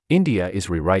India is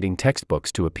rewriting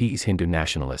textbooks to appease Hindu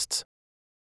nationalists.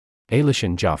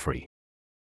 Alishan Jaffrey.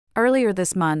 Earlier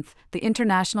this month, the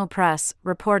international press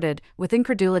reported, with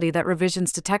incredulity, that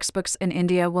revisions to textbooks in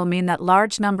India will mean that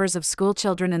large numbers of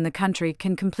schoolchildren in the country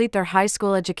can complete their high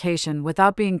school education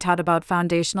without being taught about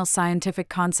foundational scientific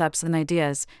concepts and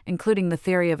ideas, including the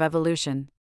theory of evolution.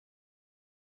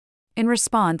 In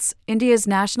response, India's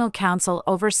National Council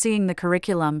overseeing the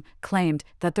curriculum claimed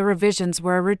that the revisions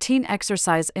were a routine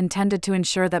exercise intended to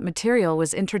ensure that material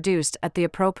was introduced at the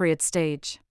appropriate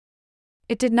stage.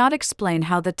 It did not explain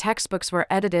how the textbooks were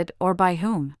edited or by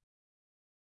whom.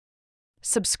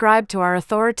 Subscribe to our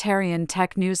authoritarian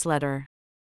tech newsletter.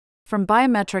 From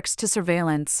biometrics to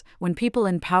surveillance, when people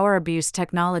in power abuse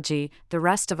technology, the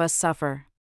rest of us suffer.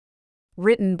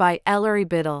 Written by Ellery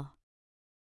Biddle.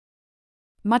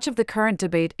 Much of the current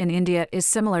debate in India is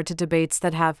similar to debates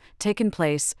that have taken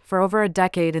place for over a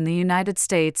decade in the United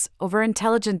States, over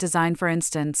intelligent design, for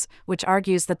instance, which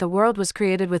argues that the world was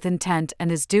created with intent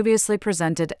and is dubiously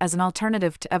presented as an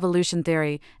alternative to evolution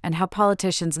theory, and how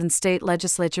politicians and state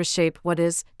legislatures shape what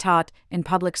is taught in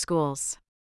public schools.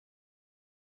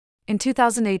 In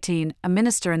 2018, a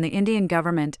minister in the Indian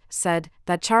government said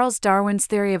that Charles Darwin's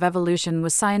theory of evolution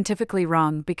was scientifically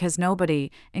wrong because nobody,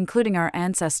 including our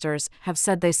ancestors, have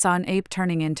said they saw an ape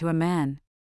turning into a man.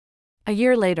 A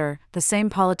year later, the same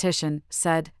politician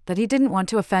said that he didn't want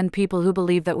to offend people who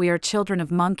believe that we are children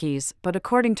of monkeys, but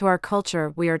according to our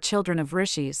culture, we are children of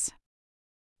rishis.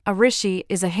 A rishi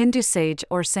is a Hindu sage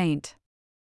or saint.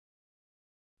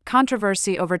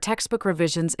 Controversy over textbook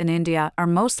revisions in India are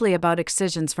mostly about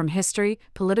excisions from history,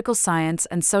 political science,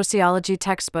 and sociology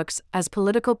textbooks, as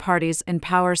political parties in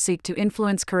power seek to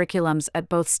influence curriculums at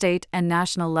both state and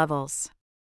national levels.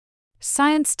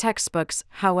 Science textbooks,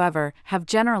 however, have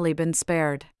generally been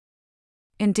spared.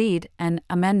 Indeed, an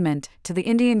amendment to the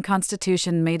Indian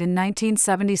Constitution made in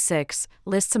 1976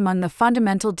 lists among the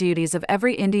fundamental duties of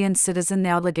every Indian citizen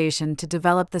the obligation to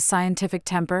develop the scientific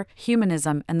temper,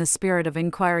 humanism, and the spirit of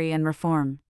inquiry and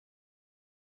reform.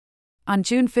 On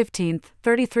June 15,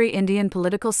 33 Indian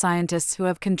political scientists who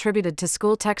have contributed to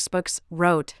school textbooks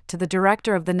wrote to the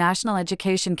director of the National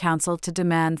Education Council to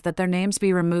demand that their names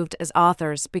be removed as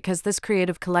authors because this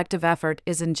creative collective effort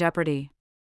is in jeopardy.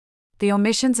 The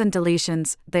omissions and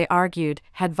deletions, they argued,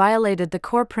 had violated the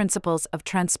core principles of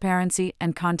transparency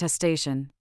and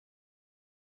contestation.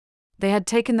 They had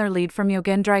taken their lead from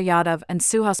Yogendra Yadav and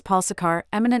Suhas Palsekar,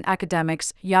 eminent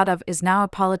academics. Yadav is now a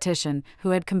politician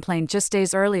who had complained just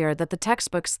days earlier that the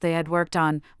textbooks they had worked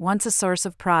on, once a source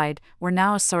of pride, were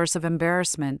now a source of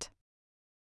embarrassment.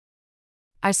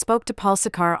 I spoke to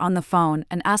Palsekar on the phone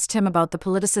and asked him about the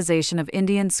politicization of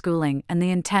Indian schooling and the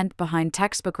intent behind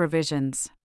textbook revisions.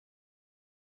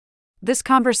 This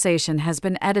conversation has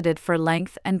been edited for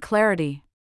length and clarity.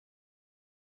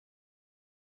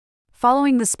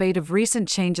 Following the spate of recent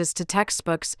changes to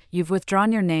textbooks, you've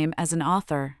withdrawn your name as an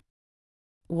author.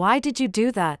 Why did you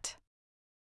do that?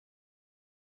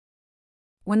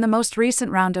 When the most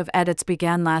recent round of edits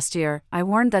began last year, I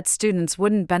warned that students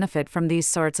wouldn't benefit from these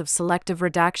sorts of selective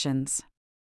redactions.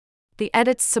 The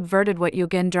edits subverted what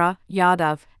Yogendra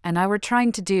Yadav and I were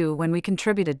trying to do when we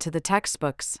contributed to the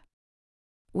textbooks.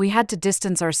 We had to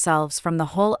distance ourselves from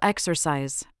the whole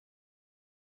exercise.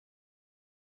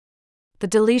 The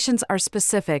deletions are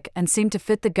specific and seem to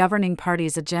fit the governing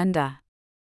party's agenda.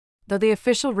 Though the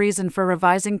official reason for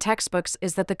revising textbooks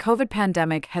is that the COVID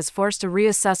pandemic has forced a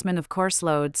reassessment of course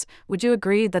loads, would you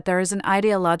agree that there is an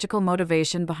ideological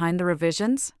motivation behind the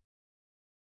revisions?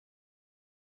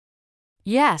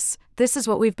 Yes, this is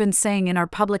what we've been saying in our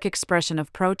public expression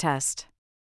of protest.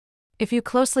 If you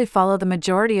closely follow the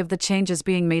majority of the changes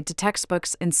being made to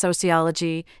textbooks in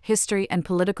sociology, history, and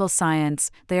political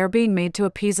science, they are being made to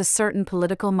appease a certain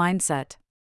political mindset.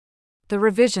 The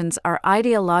revisions are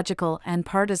ideological and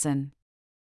partisan.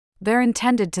 They're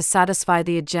intended to satisfy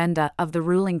the agenda of the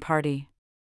ruling party.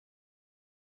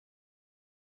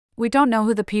 We don't know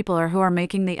who the people are who are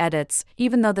making the edits,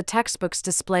 even though the textbooks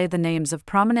display the names of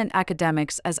prominent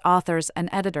academics as authors and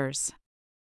editors.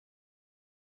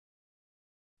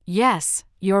 Yes,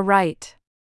 you're right.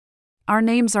 Our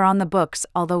names are on the books,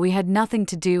 although we had nothing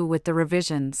to do with the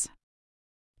revisions.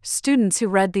 Students who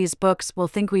read these books will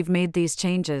think we've made these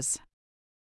changes.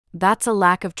 That's a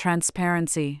lack of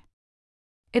transparency.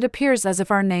 It appears as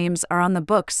if our names are on the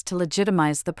books to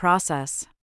legitimize the process.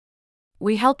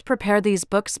 We helped prepare these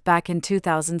books back in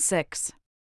 2006.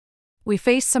 We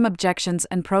faced some objections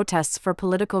and protests for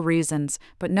political reasons,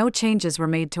 but no changes were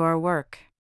made to our work.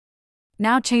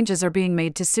 Now changes are being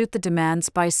made to suit the demands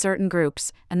by certain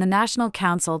groups, and the National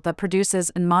Council that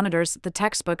produces and monitors the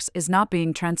textbooks is not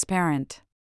being transparent.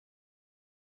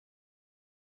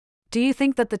 Do you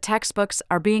think that the textbooks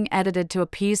are being edited to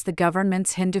appease the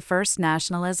government's Hindu-first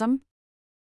nationalism?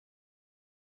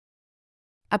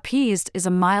 Appeased is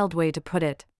a mild way to put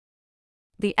it.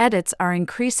 The edits are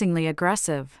increasingly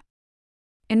aggressive.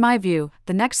 In my view,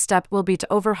 the next step will be to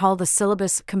overhaul the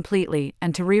syllabus completely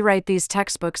and to rewrite these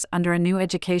textbooks under a new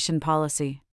education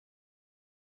policy.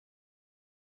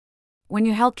 When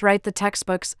you helped write the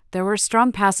textbooks, there were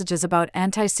strong passages about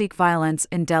anti-Sikh violence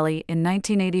in Delhi in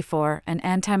 1984 and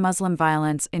anti-Muslim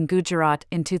violence in Gujarat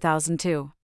in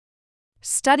 2002.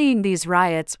 Studying these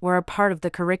riots were a part of the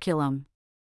curriculum.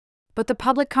 But the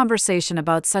public conversation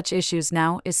about such issues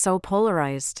now is so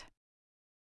polarized.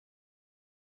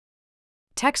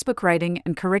 Textbook writing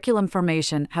and curriculum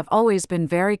formation have always been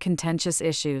very contentious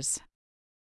issues.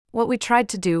 What we tried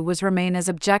to do was remain as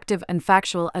objective and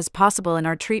factual as possible in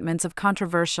our treatments of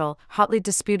controversial, hotly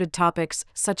disputed topics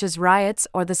such as riots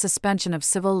or the suspension of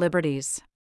civil liberties.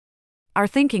 Our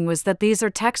thinking was that these are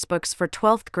textbooks for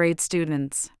 12th grade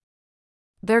students.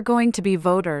 They're going to be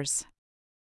voters.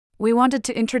 We wanted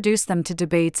to introduce them to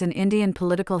debates in Indian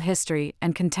political history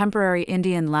and contemporary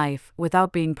Indian life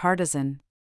without being partisan.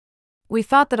 We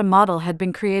thought that a model had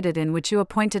been created in which you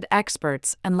appointed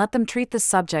experts and let them treat the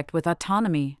subject with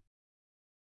autonomy.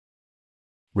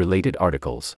 Related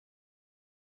articles.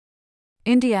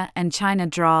 India and China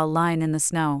draw a line in the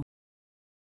snow.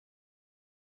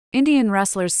 Indian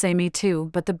wrestlers say me too,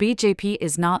 but the BJP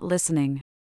is not listening.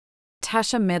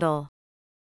 Tasha Middle.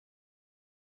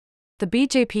 The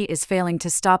BJP is failing to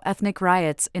stop ethnic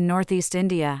riots in northeast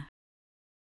India.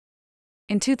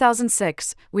 In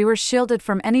 2006, we were shielded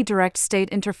from any direct state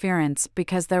interference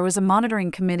because there was a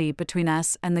monitoring committee between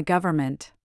us and the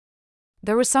government.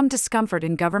 There was some discomfort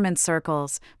in government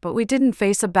circles, but we didn't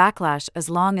face a backlash as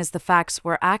long as the facts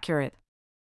were accurate.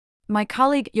 My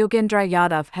colleague Yogendra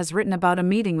Yadav has written about a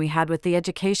meeting we had with the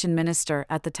education minister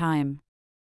at the time.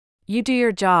 You do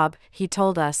your job, he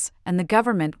told us, and the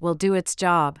government will do its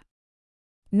job.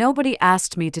 Nobody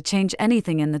asked me to change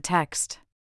anything in the text.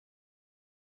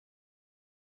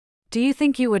 Do you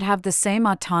think you would have the same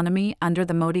autonomy under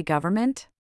the Modi government?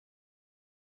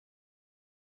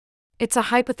 It's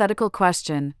a hypothetical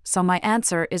question, so my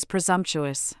answer is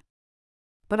presumptuous.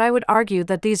 But I would argue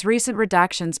that these recent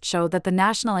redactions show that the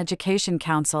National Education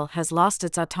Council has lost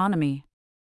its autonomy.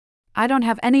 I don't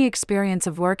have any experience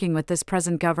of working with this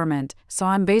present government, so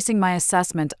I'm basing my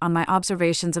assessment on my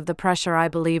observations of the pressure I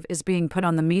believe is being put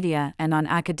on the media and on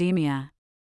academia.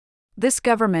 This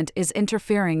government is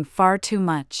interfering far too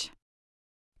much.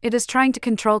 It is trying to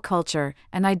control culture,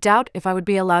 and I doubt if I would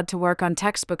be allowed to work on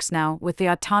textbooks now with the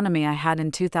autonomy I had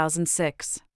in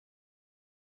 2006.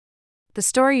 The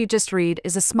story you just read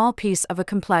is a small piece of a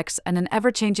complex and an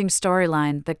ever-changing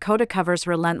storyline that Coda covers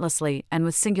relentlessly and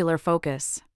with singular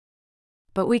focus.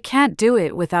 But we can't do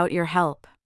it without your help.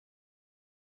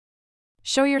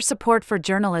 Show your support for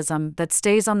journalism that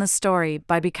stays on the story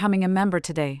by becoming a member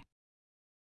today.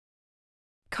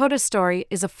 Coda Story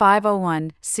is a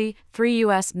 501(c)(3)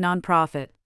 U.S. nonprofit.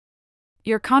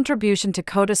 Your contribution to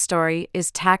Coda Story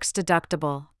is tax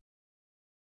deductible.